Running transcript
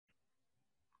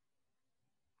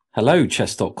Hello,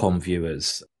 chess.com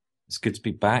viewers. It's good to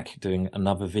be back doing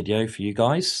another video for you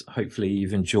guys. Hopefully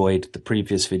you've enjoyed the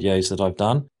previous videos that I've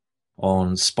done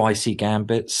on spicy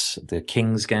gambits, the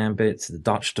King's Gambit, the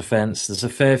Dutch defense. There's a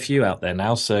fair few out there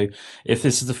now. So if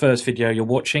this is the first video you're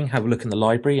watching, have a look in the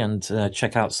library and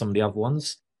check out some of the other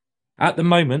ones. At the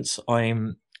moment,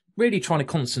 I'm really trying to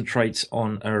concentrate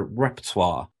on a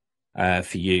repertoire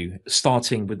for you,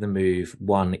 starting with the move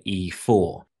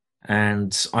 1e4.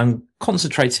 And I'm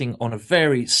concentrating on a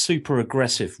very super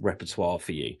aggressive repertoire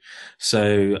for you.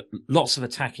 So lots of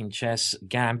attacking chess,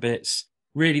 gambits,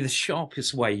 really the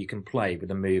sharpest way you can play with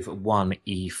the move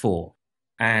 1e4.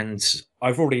 And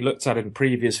I've already looked at in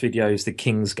previous videos the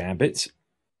King's Gambit,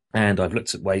 and I've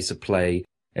looked at ways to play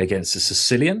against the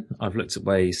Sicilian. I've looked at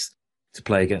ways to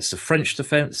play against the French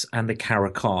defense and the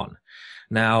Caro-Kann.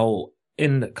 Now,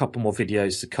 in a couple more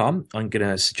videos to come, I'm going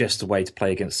to suggest a way to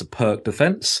play against the Perk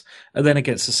defense and then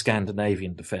against the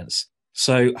Scandinavian defense.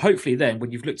 So hopefully then, when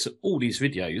you've looked at all these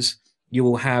videos, you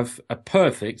will have a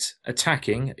perfect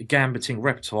attacking, gambiting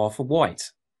repertoire for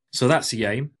white. So that's the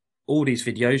aim. All these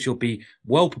videos, you'll be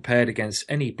well prepared against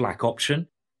any black option,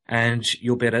 and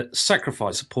you'll be able to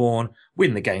sacrifice a pawn,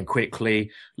 win the game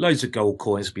quickly, loads of gold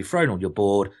coins will be thrown on your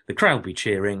board, the crowd will be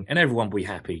cheering, and everyone will be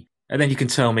happy. And then you can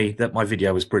tell me that my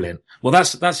video was brilliant. Well,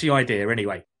 that's the idea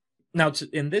anyway. Now,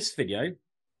 in this video,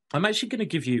 I'm actually going to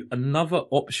give you another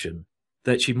option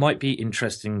that you might be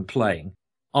interested in playing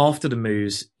after the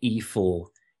moves e4,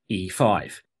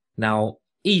 e5. Now,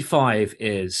 e5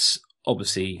 is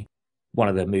obviously one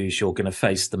of the moves you're going to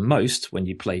face the most when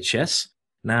you play chess.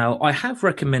 Now, I have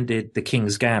recommended the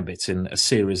King's Gambit in a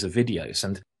series of videos,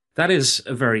 and that is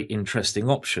a very interesting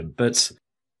option, but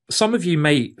some of you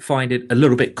may find it a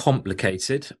little bit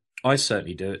complicated. I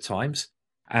certainly do at times,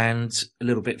 and a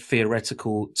little bit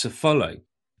theoretical to follow.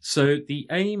 So the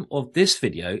aim of this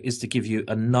video is to give you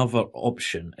another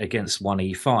option against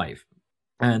 1e5.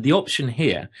 And the option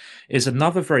here is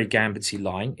another very gambity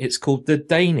line. It's called the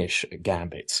Danish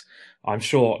Gambit. I'm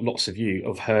sure lots of you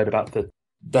have heard about the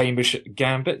Danish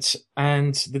Gambit,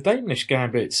 and the Danish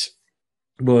Gambit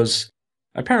was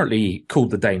apparently called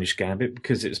the Danish Gambit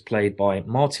because it was played by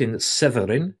Martin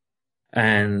Severin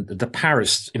and in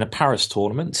a Paris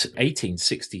tournament,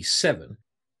 1867.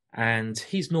 And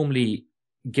he's normally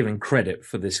given credit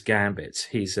for this gambit.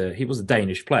 He was a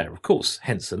Danish player, of course,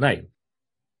 hence the name.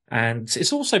 And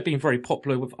it's also been very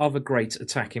popular with other great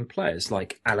attacking players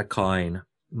like Alekhine,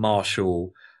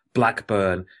 Marshall,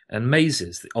 Blackburn, and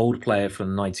Mazes, the old player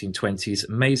from the 1920s,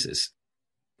 Mazes.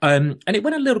 And it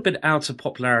went a little bit out of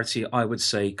popularity, I would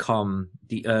say, come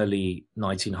the early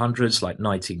 1900s, like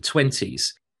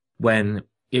 1920s, when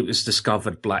it was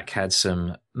discovered black had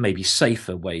some maybe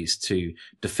safer ways to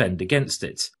defend against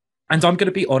it. And I'm going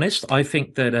to be honest, I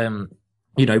think that,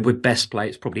 with best play,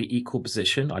 it's probably equal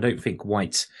position. I don't think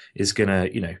white is going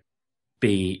to,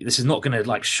 this is not going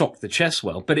to shock the chess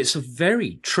world, but it's a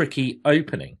very tricky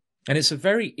opening. And it's a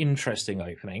very interesting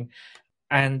opening.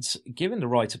 And given the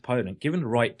right opponent, given the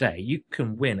right day, you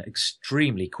can win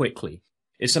extremely quickly.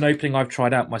 It's an opening I've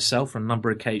tried out myself on a number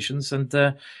of occasions, and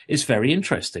it's very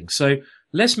interesting. So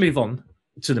let's move on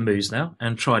to the moves now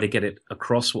and try to get it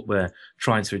across what we're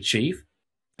trying to achieve.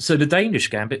 So the Danish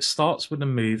Gambit starts with the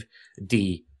move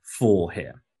d4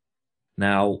 here.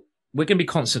 Now, we're going to be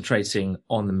concentrating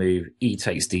on the move e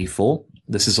takes d4.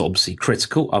 This is obviously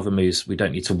critical. Other moves we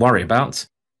don't need to worry about.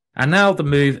 And now the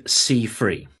move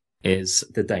c3 is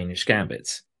the Danish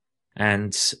Gambit.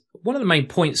 And one of the main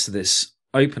points to this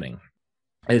opening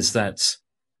is that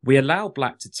we allow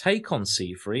black to take on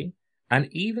c3 and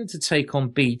even to take on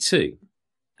b2.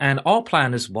 And our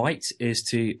plan as white is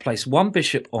to place one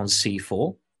bishop on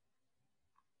c4,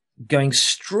 going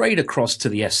straight across to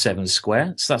the f7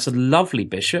 square. So that's a lovely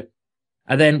bishop.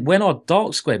 And then when our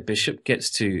dark squared bishop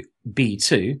gets to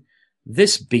b2,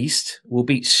 this beast will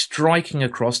be striking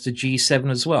across to g7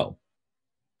 as well.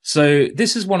 So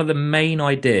this is one of the main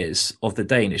ideas of the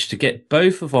Danish, to get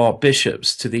both of our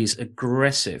bishops to these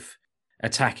aggressive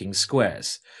attacking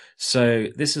squares. So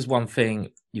this is one thing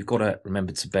you've got to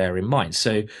remember to bear in mind.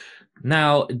 So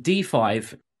now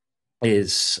d5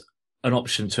 is an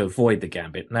option to avoid the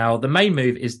gambit. Now the main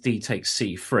move is d takes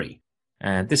c3,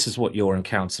 and this is what you'll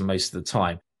encounter most of the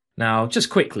time. Now,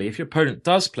 just quickly, if your opponent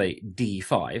does play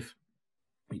d5,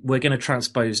 we're going to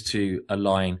transpose to a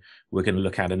line we're going to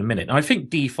look at in a minute. And I think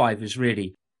d5 is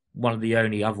really one of the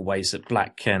only other ways that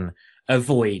black can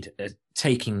avoid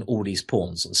taking all these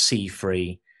pawns on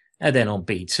c3 and then on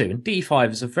b2. And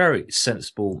d5 is a very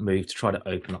sensible move to try to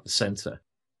open up the center.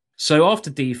 So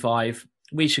after d5,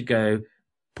 we should go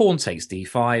pawn takes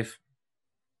d5,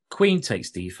 queen takes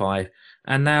d5,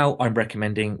 and now I'm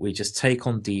recommending we just take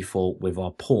on d4 with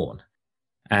our pawn.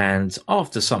 And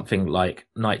after something like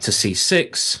knight to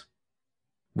c6,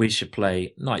 we should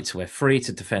play knight to f3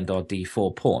 to defend our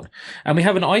d4 pawn. And we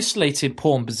have an isolated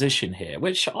pawn position here,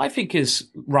 which I think is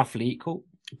roughly equal.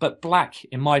 But black,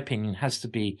 in my opinion, has to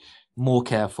be more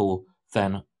careful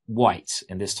than white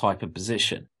in this type of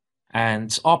position.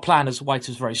 And our plan as white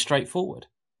is very straightforward.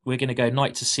 We're going to go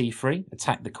knight to c3,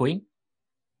 attack the queen.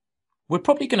 We're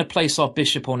probably going to place our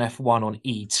bishop on f1 on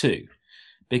e2,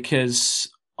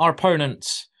 because our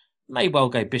opponent may well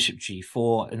go bishop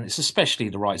g4, and it's especially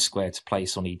the right square to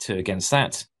place on e2 against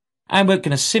that. And we're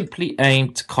going to simply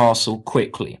aim to castle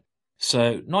quickly.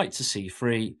 So knight to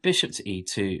c3, bishop to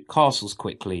e2, castles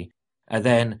quickly. And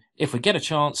then if we get a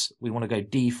chance, we want to go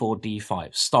d4,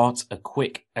 d5, start a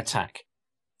quick attack.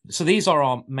 So these are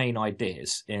our main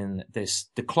ideas in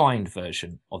this declined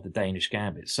version of the Danish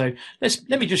Gambit. So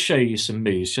let me just show you some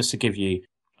moves just to give you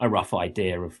a rough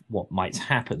idea of what might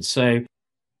happen. So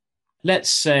let's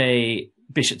say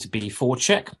bishop to b4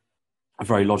 check, a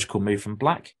very logical move from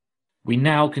black. We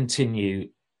now continue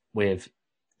with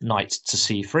knight to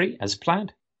c3 as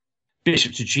planned.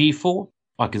 Bishop to g4,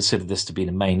 I consider this to be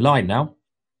the main line now.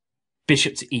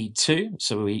 Bishop to e2,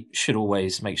 so we should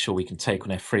always make sure we can take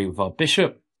on f3 with our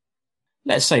bishop.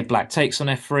 Let's say black takes on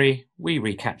f3, we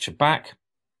recapture back.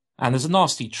 And there's a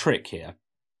nasty trick here.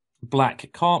 Black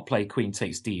can't play queen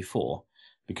takes d4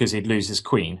 because he'd lose his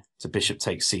queen to bishop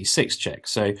takes c6 check.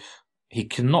 So he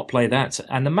cannot play that.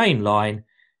 And the main line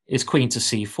is queen to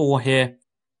c4 here,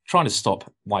 trying to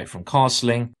stop white from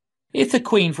castling. If the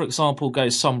queen, for example,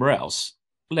 goes somewhere else,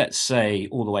 let's say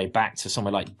all the way back to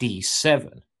somewhere like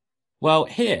d7, well,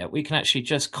 here we can actually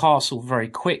just castle very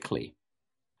quickly.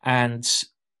 And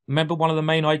remember one of the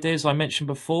main ideas I mentioned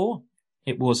before?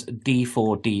 It was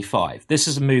d4, d5. This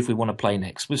is a move we want to play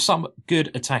next with some good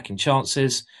attacking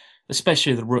chances,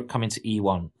 especially the rook coming to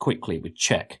e1 quickly with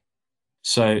check.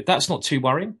 So that's not too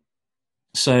worrying.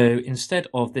 So instead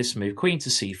of this move, queen to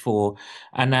c4,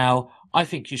 and now I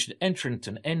think you should enter into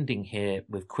an ending here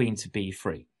with queen to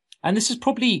b3. And this is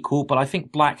probably equal, but I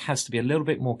think black has to be a little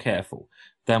bit more careful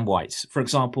than white. For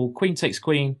example, queen takes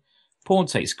queen, pawn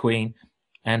takes queen,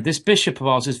 and this bishop of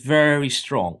ours is very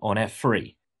strong on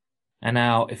f3. And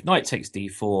now if knight takes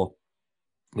d4,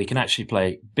 we can actually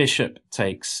play bishop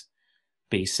takes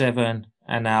b7.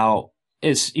 And now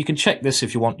you can check this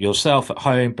if you want yourself at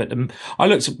home. But I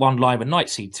looked at one line with knight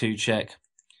c2 check,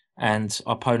 and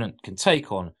our opponent can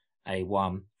take on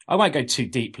a1. I won't go too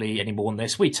deeply anymore on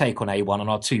this. We take on a1, and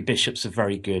our two bishops are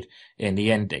very good in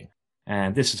the ending.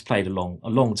 And this was played a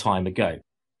long time ago.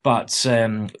 But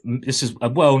this is a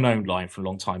well-known line from a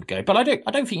long time ago. But I don't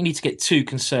think you need to get too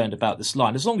concerned about this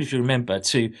line, as long as you remember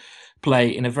to play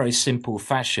in a very simple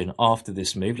fashion after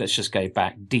this move. Let's just go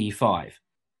back d5.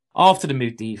 After the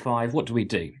move d5, what do we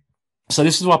do? So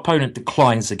this is our opponent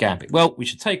declines the gambit. Well, we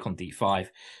should take on d5,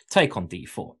 take on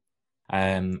d4,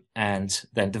 and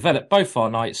then develop both our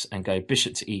knights and go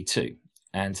bishop to e2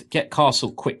 and get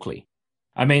castle quickly.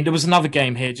 I mean, there was another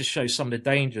game here, just shows some of the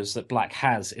dangers that black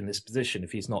has in this position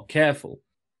if he's not careful.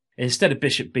 Instead of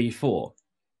bishop b4,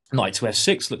 knight to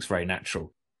f6 looks very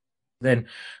natural. Then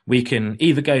we can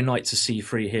either go knight to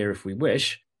c3 here if we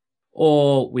wish,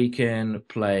 or we can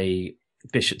play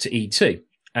bishop to e2.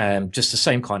 Just the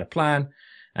same kind of plan.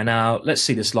 And now let's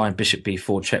see this line, bishop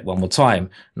b4 check one more time,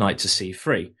 knight to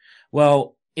c3.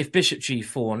 Well, if bishop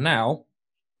g4 now,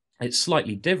 it's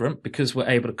slightly different because we're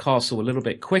able to castle a little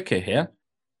bit quicker here.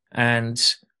 And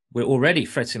we're already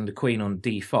threatening the queen on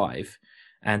d5.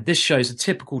 And this shows a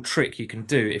typical trick you can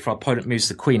do if our opponent moves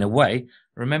the queen away.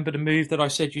 Remember the move that I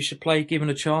said you should play given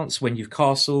a chance when you've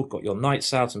castled, got your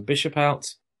knights out and bishop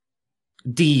out?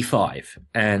 d5.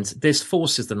 And this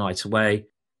forces the knight away.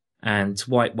 And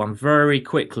white won very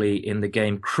quickly in the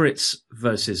game Kritz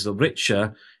versus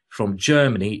Richter from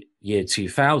Germany, year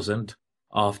 2000,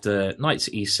 after knight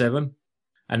to e7.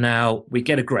 And now we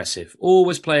get aggressive.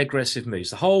 Always play aggressive moves.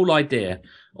 The whole idea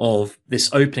of this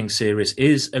opening series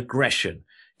is aggression.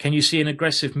 Can you see an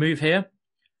aggressive move here?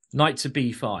 Knight to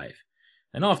b5.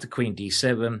 And after queen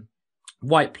d7,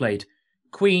 white played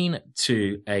queen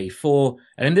to a4.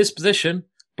 And in this position,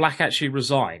 black actually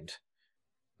resigned.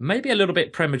 Maybe a little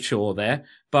bit premature there,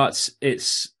 but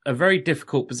it's a very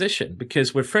difficult position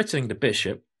because we're threatening the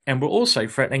bishop and we're also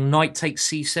threatening knight takes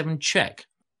c7 check.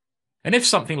 And if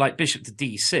something like bishop to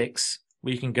d6,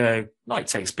 we can go knight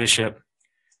takes bishop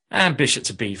and bishop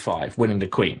to b5, winning the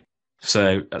queen.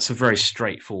 So that's a very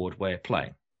straightforward way of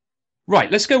playing.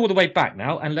 Right, let's go all the way back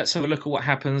now and let's have a look at what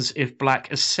happens if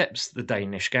black accepts the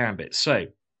Danish Gambit. So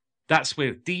that's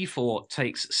with d4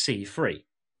 takes c3.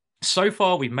 So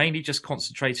far, we've mainly just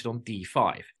concentrated on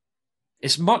d5.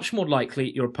 It's much more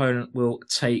likely your opponent will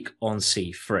take on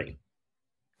c3.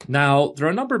 Now, there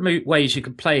are a number of ways you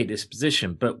can play this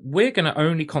position, but we're going to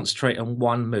only concentrate on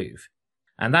one move.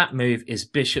 And that move is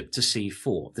bishop to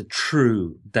c4, the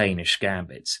true Danish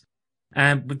Gambit.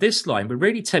 And with this line, we're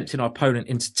really tempting our opponent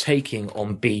into taking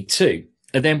on b2.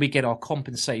 And then we get our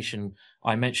compensation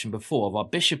I mentioned before of our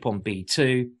bishop on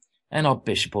b2 and our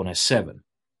bishop on s7.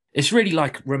 It's really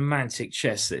like romantic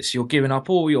chess, this. You're giving up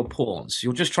all your pawns.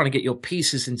 You're just trying to get your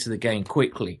pieces into the game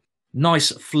quickly.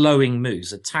 Nice flowing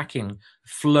moves, attacking,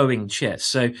 flowing chess.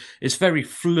 So it's very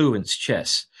fluent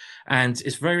chess. And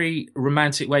it's a very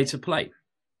romantic way to play.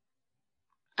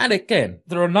 And again,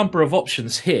 there are a number of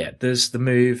options here. There's the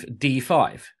move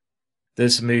d5.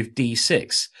 There's the move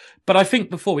d6. But I think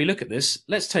before we look at this,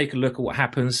 let's take a look at what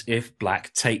happens if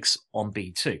black takes on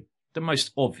b2. The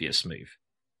most obvious move.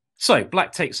 So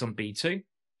black takes on b2.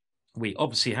 We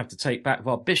obviously have to take back with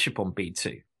our bishop on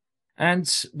b2. And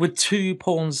with 2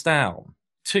 pawns down,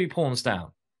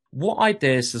 what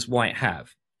ideas does white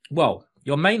have? Well,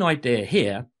 your main idea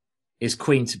here is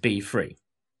queen to b3.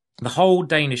 The whole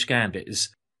Danish Gambit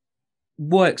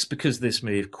works because of this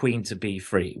move, queen to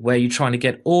b3, where you're trying to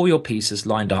get all your pieces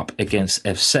lined up against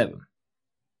f7.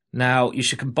 Now, you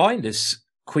should combine this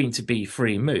queen to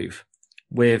b3 move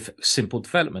with simple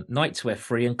development, knight to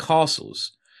f3 and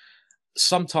castles.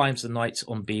 Sometimes the knight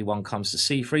on b1 comes to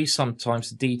c3, sometimes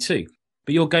to d2.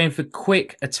 But you're going for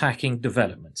quick attacking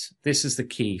development. This is the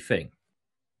key thing.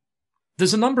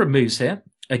 There's a number of moves here,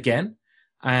 again,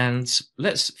 and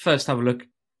let's first have a look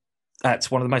at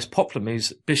one of the most popular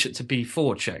moves, bishop to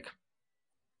b4 check.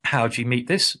 How do you meet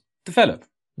this? Develop,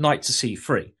 knight to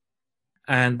c3.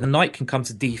 And the knight can come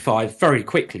to d5 very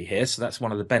quickly here, so that's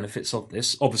one of the benefits of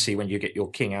this, obviously when you get your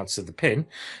king out of the pin.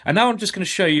 And now I'm just going to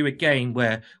show you a game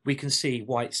where we can see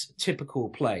white's typical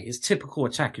play, his typical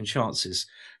attacking chances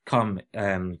come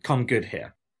good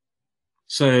here.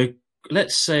 So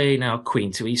let's say now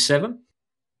queen to e7.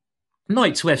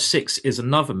 Knight to f6 is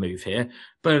another move here,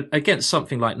 but against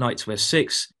something like knight to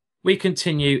f6, we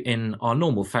continue in our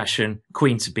normal fashion,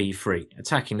 queen to b3,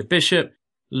 attacking the bishop,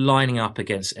 lining up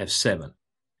against f7.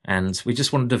 And we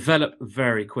just want to develop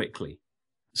very quickly.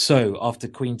 So after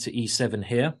queen to e7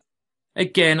 here,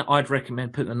 again, I'd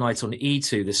recommend putting the knight on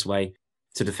e2 this way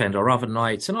to defend our other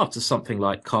knight. And after something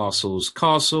like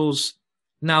castles,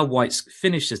 now white's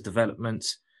finished his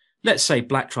development. Let's say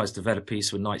black tries to develop a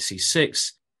piece with knight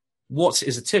c6. What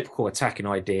is a typical attacking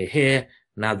idea here?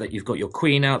 Now that you've got your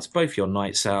queen out, both your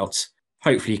knights out,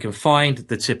 hopefully you can find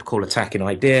the typical attacking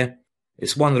idea.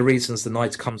 It's one of the reasons the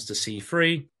knight comes to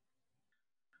c3.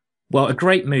 Well, a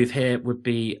great move here would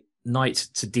be knight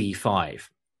to d5.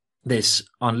 This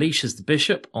unleashes the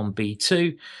bishop on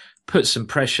b2, puts some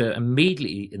pressure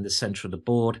immediately in the center of the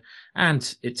board,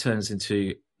 and it turns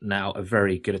into now a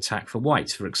very good attack for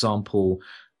white. For example,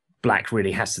 black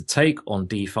really has to take on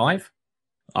d5.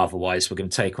 Otherwise, we're going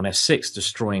to take on f6,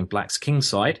 destroying black's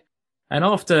kingside. And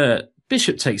after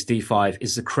bishop takes d5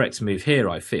 is the correct move here,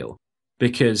 I feel,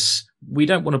 because we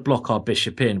don't want to block our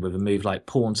bishop in with a move like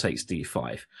pawn takes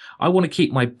d5. I want to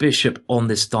keep my bishop on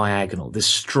this diagonal, this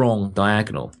strong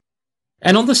diagonal.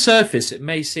 And on the surface, it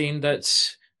may seem that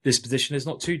this position is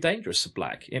not too dangerous for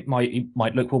black. It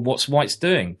might look, well, what's white's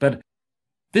doing? But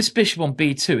this bishop on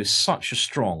b2 is such a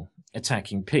strong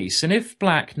attacking piece. And if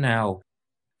black now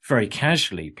very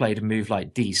casually played a move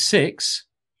like d6,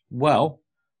 well,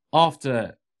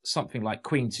 after something like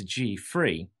queen to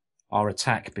g3, our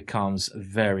attack becomes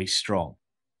very strong.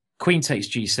 Queen takes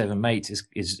g7 mate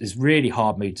is really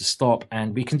hard move to stop,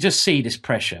 and we can just see this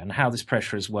pressure and how this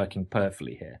pressure is working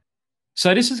perfectly here.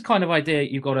 So this is the kind of idea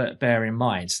you've got to bear in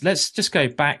mind. So let's just go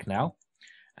back now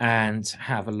and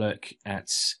have a look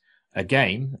at a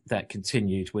game that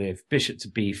continued with bishop to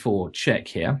b4 check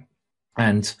here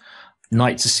and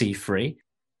knight to c3.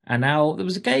 And now there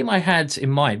was a game I had in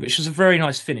mind, which was a very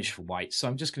nice finish for white. So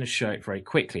I'm just going to show it very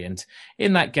quickly. And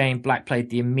in that game, black played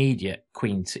the immediate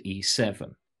queen to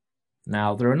e7.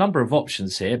 Now, there are a number of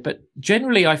options here, but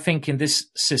generally I think in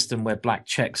this system where black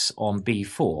checks on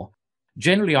b4,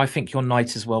 generally I think your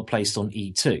knight is well placed on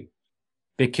e2.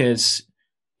 Because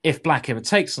if black ever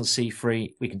takes on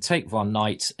c3, we can take with our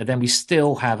knight, and then we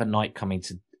still have a knight coming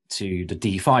to the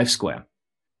d5 square.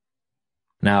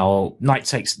 Now, knight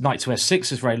to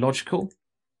f6 is very logical.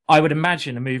 I would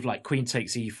imagine a move like queen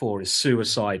takes e4 is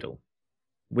suicidal.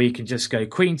 We can just go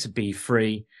queen to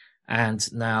b3,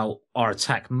 and now our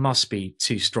attack must be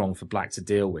too strong for black to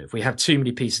deal with. We have too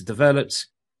many pieces developed.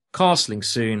 castling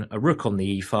soon, a rook on the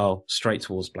e-file, straight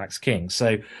towards black's king.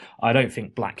 So I don't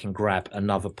think black can grab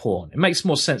another pawn. It makes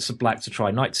more sense for black to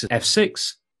try knight to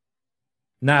f6.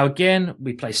 Now again,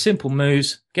 we play simple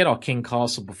moves, get our king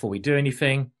castled before we do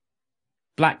anything.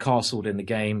 Black castled in the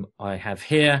game I have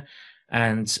here.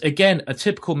 And again, a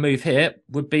typical move here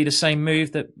would be the same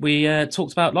move that we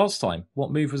talked about last time.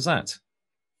 What move was that?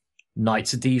 Knight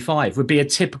to d5 would be a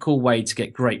typical way to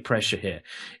get great pressure here.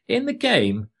 In the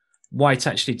game, white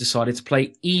actually decided to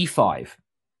play e5.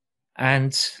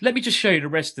 And let me just show you the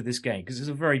rest of this game because it's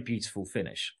a very beautiful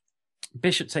finish.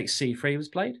 Bishop takes c3 was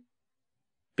played.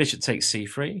 Bishop takes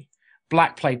c3.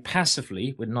 Black played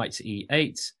passively with knight to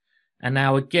e8. And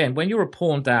now again, when you're a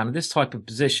pawn down in this type of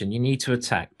position, you need to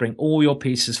attack. Bring all your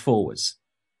pieces forwards.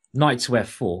 Knight to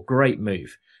f4, great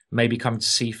move. Maybe come to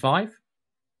c5.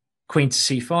 Queen to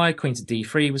c5, queen to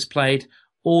d3 was played.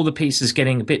 All the pieces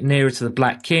getting a bit nearer to the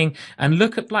black king. And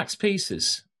look at black's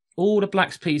pieces. All the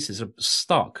black's pieces are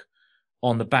stuck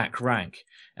on the back rank.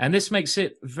 And this makes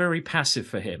it very passive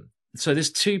for him. So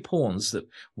there's 2 pawns that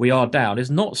we are down is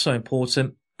not so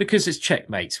important because it's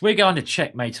checkmate. We're going to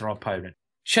checkmate our opponent.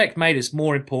 Checkmate is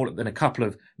more important than a couple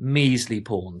of measly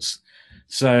pawns.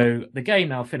 So the game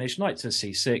now finished. Knight to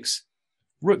c6,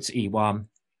 rook to e1,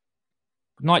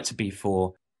 knight to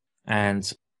b4.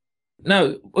 And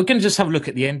now we're going to just have a look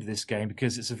at the end of this game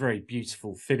because it's a very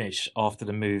beautiful finish after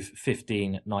the move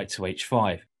 15, knight to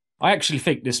h5. I actually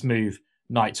think this move,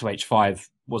 knight to h5,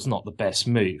 was not the best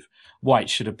move. White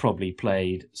should have probably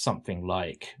played something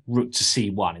like rook to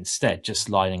c1 instead, just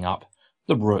lining up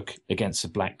the rook against the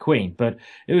black queen. But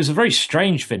it was a very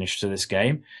strange finish to this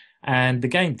game. And the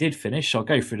game did finish. I'll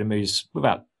go through the moves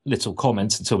without little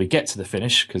comments until we get to the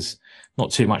finish because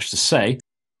not too much to say.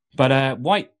 But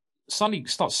white suddenly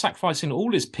starts sacrificing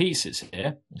all his pieces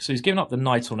here. So he's given up the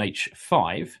knight on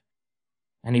h5.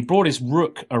 And he brought his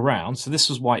rook around. So this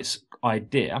was white's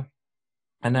idea.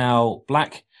 And now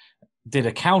black did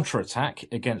a counter-attack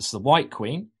against the white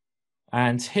queen.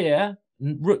 And here,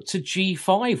 rook to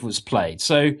g5 was played.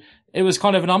 So it was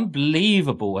kind of an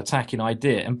unbelievable attacking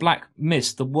idea. And black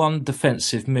missed the one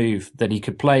defensive move that he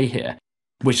could play here,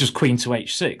 which was queen to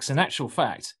h6. In actual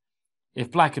fact,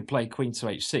 if black had played queen to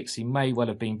h6, he may well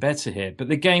have been better here. But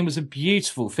the game was a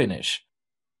beautiful finish,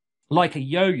 like a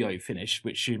yo-yo finish,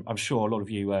 which I'm sure a lot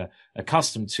of you are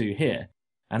accustomed to here.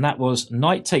 And that was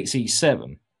knight takes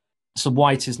e7. So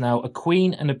white is now a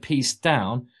queen and a piece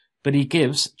down, but he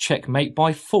gives checkmate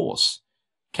by force.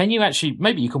 Can you actually,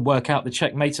 maybe you can work out the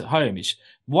checkmate at home. It's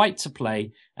white to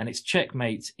play, and it's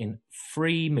checkmate in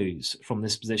 3 moves from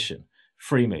this position.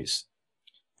 3 moves.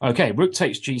 Okay, rook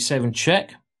takes g7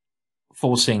 check,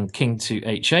 forcing king to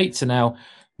h8. And now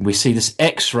we see this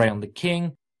X-ray on the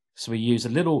king. So we use a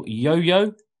little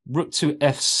yo-yo, rook to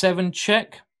f7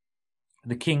 check.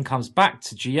 The king comes back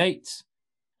to g8.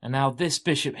 And now this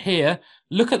bishop here,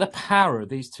 look at the power of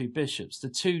these 2 bishops, the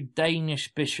 2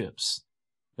 Danish bishops.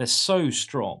 They're so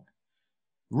strong.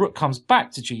 Rook comes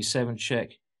back to g7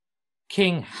 check.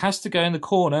 King has to go in the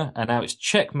corner, and now it's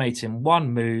checkmate in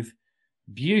 1 move.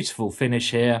 Beautiful finish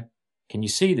here. Can you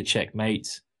see the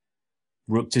checkmate?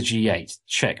 Rook to g8,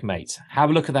 checkmate.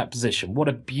 Have a look at that position. What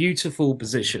a beautiful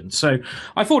position. So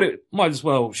I thought it might as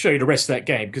well show you the rest of that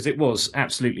game because it was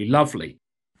absolutely lovely.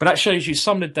 But that shows you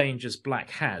some of the dangers black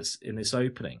has in this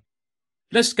opening.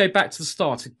 Let's go back to the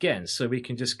start again so we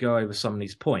can just go over some of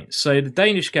these points. So the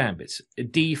Danish Gambit,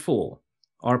 d4.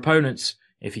 Our opponent,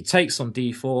 if he takes on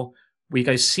d4, we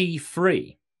go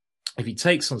c3. If he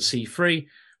takes on c3,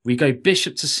 we go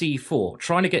bishop to c4,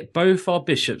 trying to get both our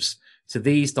bishops to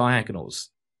these diagonals.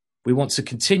 We want to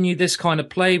continue this kind of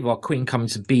play with our queen coming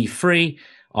to b3,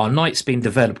 our knight's being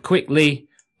developed quickly,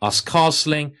 us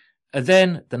castling, and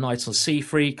then the knight on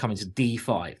c3 coming to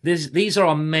d5. These are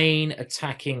our main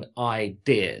attacking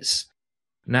ideas.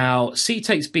 Now, c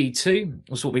takes b2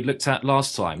 was what we looked at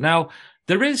last time. Now,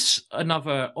 there is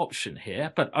another option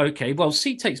here, but okay, well,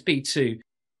 c takes b2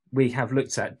 we have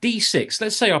looked at. d6,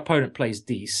 let's say our opponent plays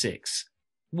d6.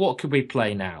 What could we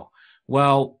play now?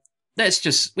 Well,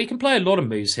 we can play a lot of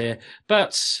moves here,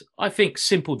 but I think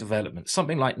simple development,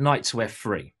 something like knight to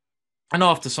f3. And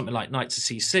after something like knight to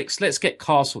c6, let's get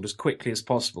castled as quickly as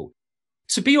possible.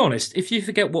 To be honest, if you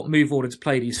forget what move order to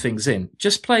play these things in,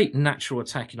 just play natural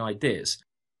attacking ideas.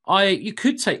 You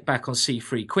could take back on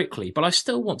c3 quickly, but I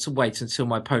still want to wait until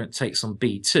my opponent takes on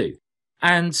b2.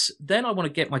 And then I want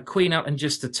to get my queen out and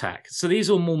just attack. So these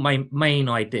are all more main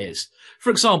ideas.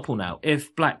 For example now,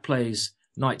 if black plays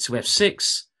knight to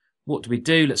f6, what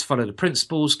do? Let's follow the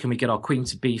principles. Can we get our queen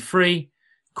to b3?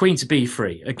 Queen to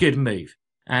b3, a good move.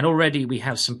 And already we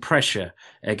have some pressure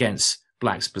against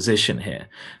black's position here.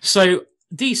 So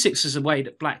d6 is a way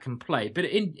that black can play, but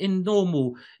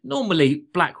normally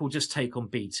black will just take on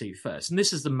b2 first, and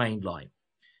this is the main line.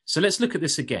 So let's look at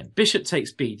this again. Bishop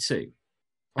takes b2,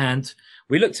 and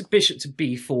we looked at bishop to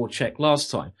b4 check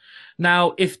last time.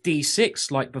 Now, if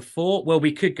d6, like before, well,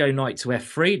 we could go knight to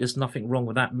f3. There's nothing wrong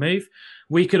with that move.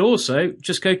 We could also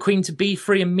just go queen to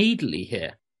b3 immediately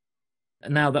here,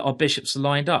 now that our bishops are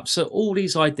lined up. So all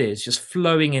these ideas just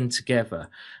flowing in together.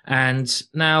 And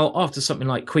now after something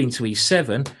like queen to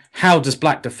e7, how does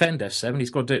black defend f7?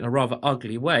 He's got to do it in a rather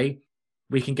ugly way.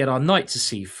 We can get our knight to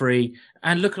c3,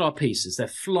 and look at our pieces. They're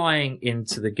flying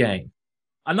into the game.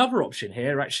 Another option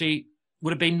here actually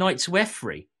would have been knight to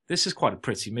f3. This is quite a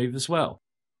pretty move as well,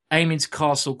 aiming to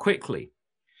castle quickly.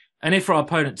 And if our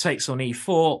opponent takes on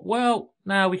e4, well,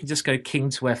 now we can just go king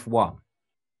to f1.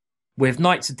 With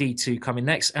knight to d2 coming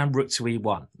next and rook to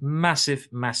e1. Massive,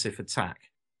 massive attack.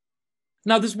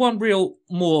 Now, there's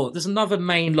another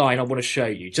main line I want to show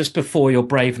you just before you're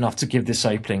brave enough to give this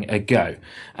opening a go.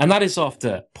 And that is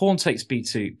after pawn takes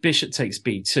b2, bishop takes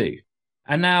b2.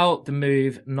 And now the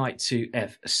move knight to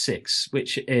f6,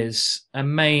 which is a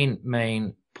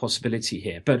main possibility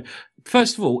here. But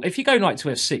first of all, if you go knight to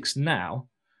f6 now,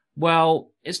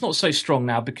 well, it's not so strong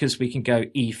now because we can go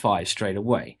e5 straight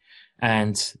away.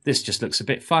 And this just looks a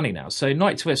bit funny now. So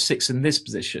knight to f6 in this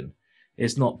position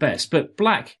is not best. But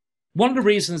black, one of the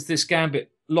reasons this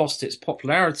gambit lost its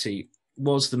popularity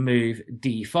was the move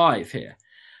d5 here.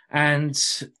 And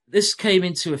this came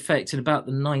into effect in about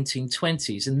the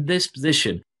 1920s. In this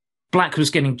position, black was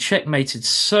getting checkmated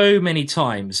so many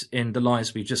times in the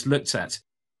lines we've just looked at.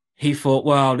 He thought,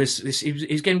 well,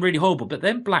 he's getting really horrible. But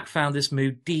then black found this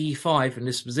move d5 in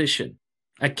this position,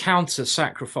 a counter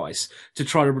sacrifice to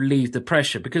try to relieve the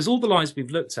pressure, because all the lines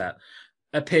we've looked at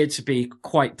appeared to be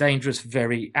quite dangerous,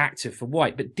 very active for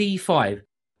white. But d5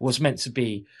 was meant to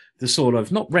be the sort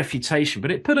of, not refutation,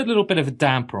 but it put a little bit of a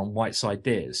damper on white's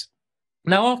ideas.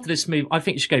 Now, after this move, I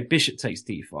think you should go bishop takes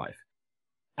d5.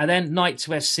 And then knight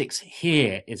to f6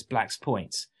 here is black's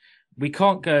point. We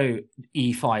can't go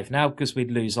e5 now because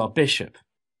we'd lose our bishop.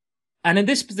 And in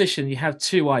this position, you have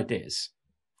two ideas.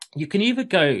 You can either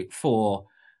go for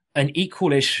an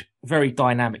equalish, very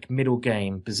dynamic middle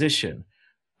game position.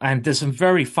 And there's some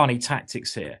very funny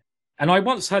tactics here. And I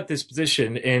once had this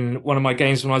position in one of my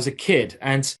games when I was a kid.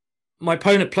 And my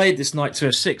opponent played this knight to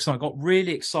f6, and I got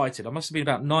really excited. I must have been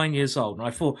about 9 years old. And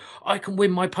I thought, I can win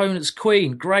my opponent's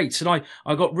queen. Great. And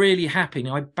I got really happy. And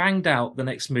I banged out the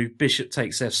next move, bishop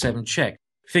takes f7 check,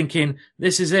 thinking,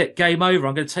 this is it, game over.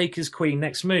 I'm going to take his queen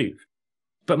next move.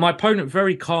 But my opponent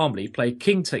very calmly played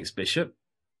king takes bishop.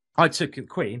 I took the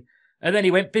queen. And then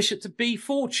he went bishop to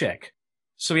b4 check.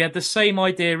 So he had the same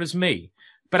idea as me.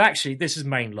 But actually, this is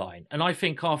main line. And I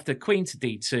think after queen to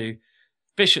d2,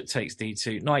 bishop takes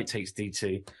d2, knight takes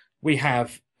d2, we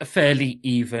have a fairly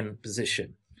even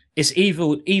position. It's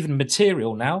even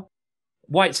material now.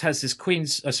 White has this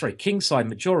king side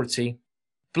majority.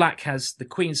 Black has the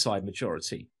queen side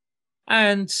majority.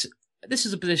 And this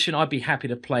is a position I'd be happy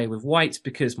to play with white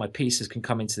because my pieces can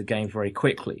come into the game very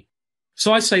quickly.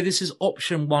 So I say this is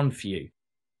option one for you.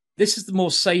 This is the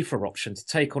more safer option to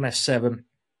take on f7,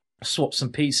 swap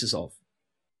some pieces off.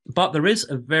 But there is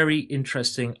a very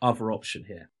interesting other option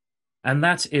here, and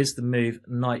that is the move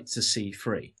knight to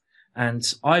c3.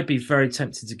 And I'd be very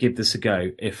tempted to give this a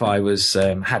go if I was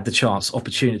had the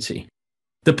opportunity.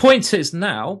 The point is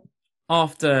now,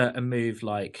 after a move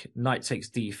like knight takes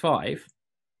d5,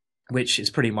 which is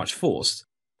pretty much forced,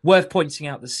 worth pointing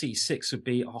out that c6 would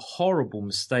be a horrible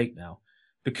mistake now,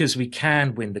 because we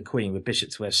can win the queen with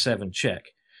bishop to f7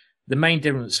 check. The main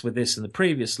difference with this and the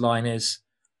previous line is,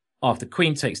 after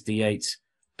queen takes d8,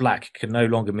 black can no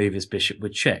longer move his bishop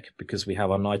with check because we have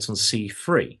our knight on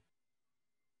c3.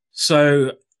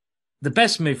 So the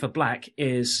best move for black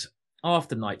is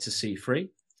after knight to c3,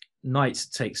 knight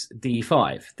takes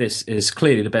d5. This is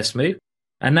clearly the best move.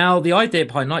 And now the idea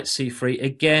behind knight c3,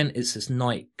 again, is this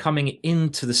knight coming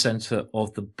into the center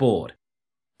of the board.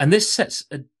 And this sets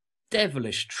a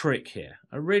devilish trick here,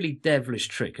 a really devilish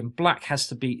trick. And black has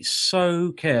to be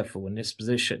so careful in this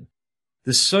position.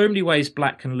 There's so many ways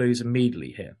black can lose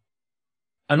immediately here.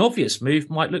 An obvious move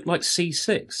might look like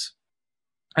c6.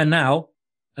 And now,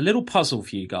 a little puzzle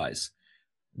for you guys.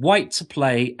 White to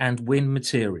play and win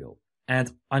material.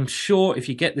 And I'm sure if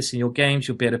you get this in your games,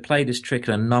 you'll be able to play this trick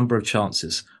in a number of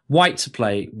chances. White to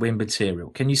play, win material.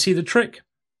 Can you see the trick?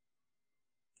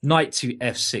 Knight to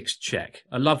f6 check.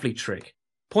 A lovely trick.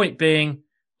 Point being,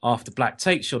 after black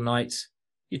takes your knight,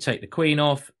 you take the queen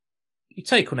off, you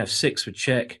take on f6 with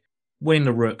check, win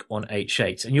the rook on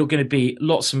h8, and you're going to be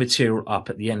lots of material up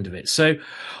at the end of it. So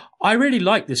I really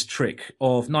like this trick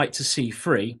of knight to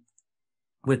c3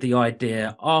 with the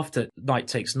idea after knight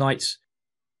takes knight,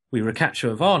 we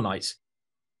recapture with our knights,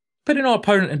 putting our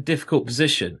opponent in a difficult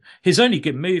position. His only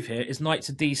good move here is knight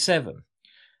to d7.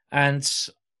 And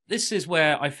this is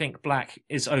where I think black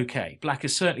is okay. Black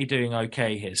is certainly doing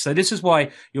okay here. So this is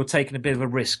why you're taking a bit of a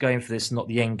risk going for this, not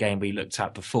the endgame we looked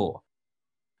at before.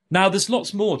 Now, there's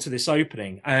lots more to this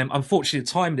opening. Unfortunately,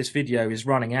 the time of this video is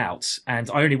running out, and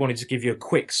I only wanted to give you a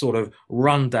quick sort of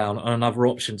rundown on another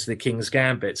option to the King's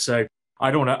Gambit, so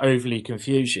I don't want to overly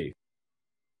confuse you.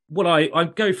 Well, I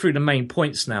go through the main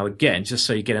points now again, just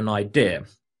so you get an idea.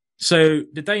 So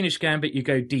the Danish Gambit, you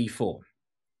go d4.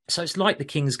 So it's like the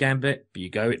King's Gambit, but you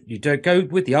don't go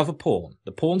with the other pawn.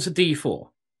 The pawn's a d4.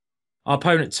 Our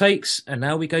opponent takes, and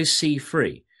now we go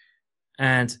c3.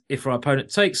 And if our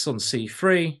opponent takes on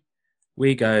c3,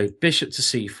 we go bishop to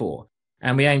c4.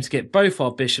 And we aim to get both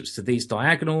our bishops to these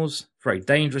diagonals, very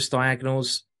dangerous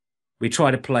diagonals. We try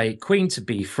to play queen to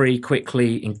b3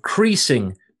 quickly,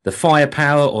 increasing the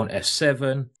firepower on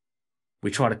f7. We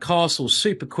try to castle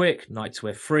super quick, knight to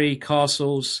f3,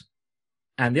 castles.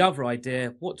 And the other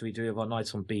idea, what do we do with our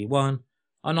knight on b1?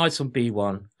 Our knight on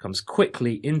b1 comes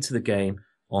quickly into the game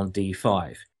on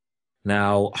d5.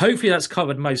 Now, hopefully that's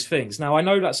covered most things. Now, I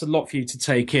know that's a lot for you to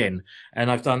take in,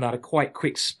 and I've done that at quite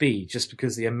quick speed just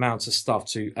because of the amount of stuff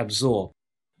to absorb.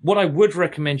 What I would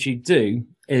recommend you do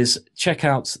is check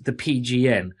out the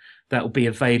PGN that will be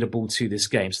available to this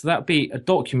game. So that'll be a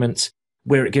document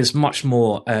where it gives much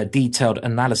more detailed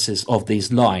analysis of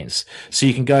these lines. So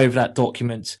you can go over that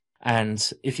document, and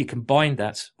if you combine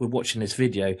that with watching this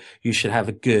video, you should have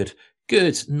a good,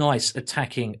 nice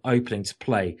attacking opening to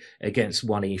play against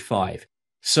 1e5.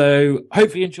 So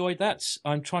hopefully you enjoyed that.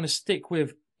 I'm trying to stick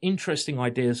with interesting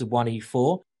ideas of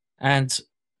 1e4 and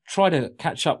try to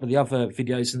catch up with the other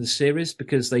videos in the series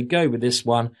because they go with this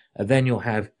one, and then you'll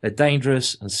have a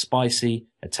dangerous and spicy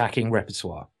attacking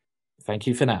repertoire. Thank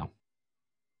you for now.